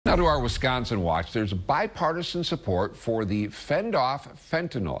Now to our Wisconsin watch. There's bipartisan support for the Fend Off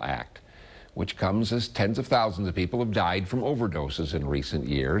Fentanyl Act, which comes as tens of thousands of people have died from overdoses in recent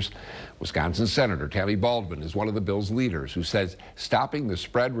years. Wisconsin Senator Tammy Baldwin is one of the bill's leaders, who says stopping the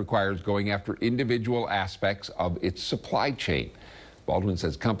spread requires going after individual aspects of its supply chain. Baldwin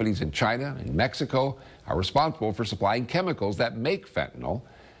says companies in China and Mexico are responsible for supplying chemicals that make fentanyl.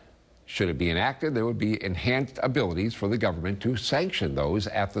 Should it be enacted, there would be enhanced abilities for the government to sanction those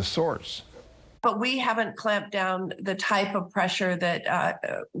at the source. But we haven't clamped down the type of pressure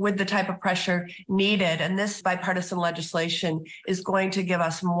that with the type of pressure needed. And this bipartisan legislation is going to give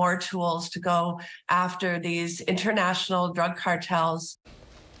us more tools to go after these international drug cartels.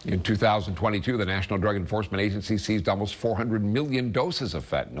 In 2022, the National Drug Enforcement Agency seized almost 400 million doses of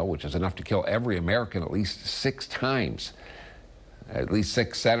fentanyl, which is enough to kill every American at least 6 times. At least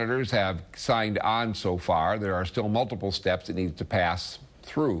 6 senators have signed on so far. There are still multiple steps that need to pass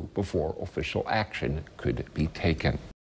through before official action could be taken.